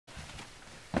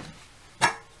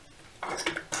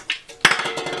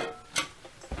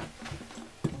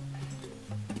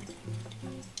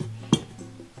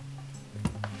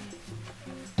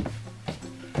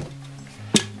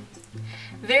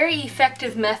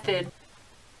effective method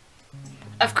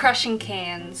of crushing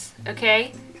cans,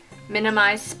 okay?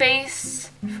 Minimize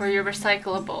space for your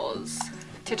recyclables.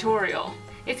 Tutorial.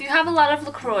 If you have a lot of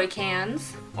LaCroix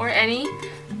cans, or any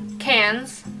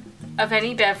cans of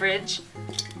any beverage,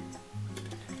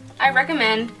 I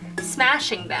recommend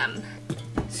smashing them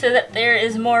so that there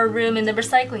is more room in the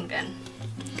recycling bin.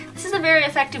 This is a very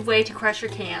effective way to crush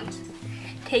your cans.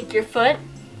 Take your foot,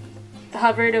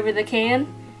 hover it over the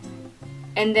can,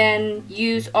 and then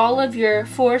use all of your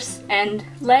force and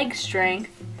leg strength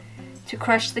to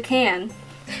crush the can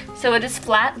so it is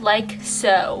flat like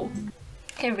so.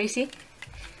 Okay, everybody see?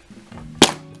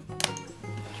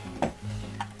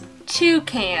 2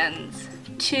 cans.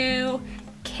 2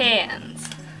 cans.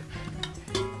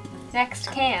 Next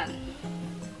can.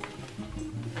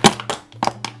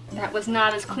 That was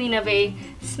not as clean of a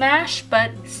smash,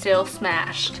 but still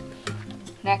smashed.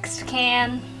 Next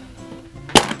can.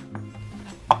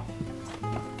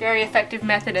 Very effective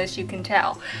method, as you can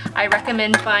tell. I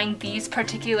recommend buying these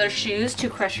particular shoes to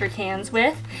crush your cans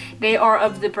with. They are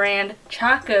of the brand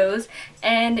Chacos,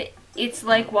 and it's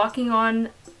like walking on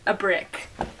a brick.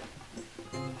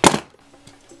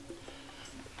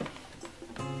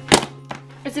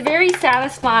 It's a very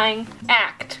satisfying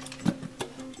act.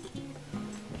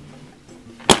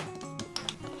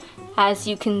 As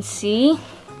you can see,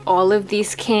 all of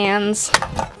these cans,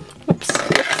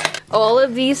 all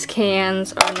of these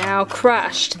cans are now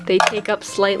crushed. They take up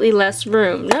slightly less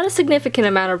room. Not a significant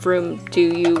amount of room do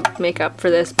you make up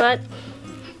for this, but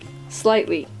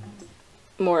slightly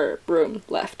more room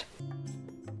left.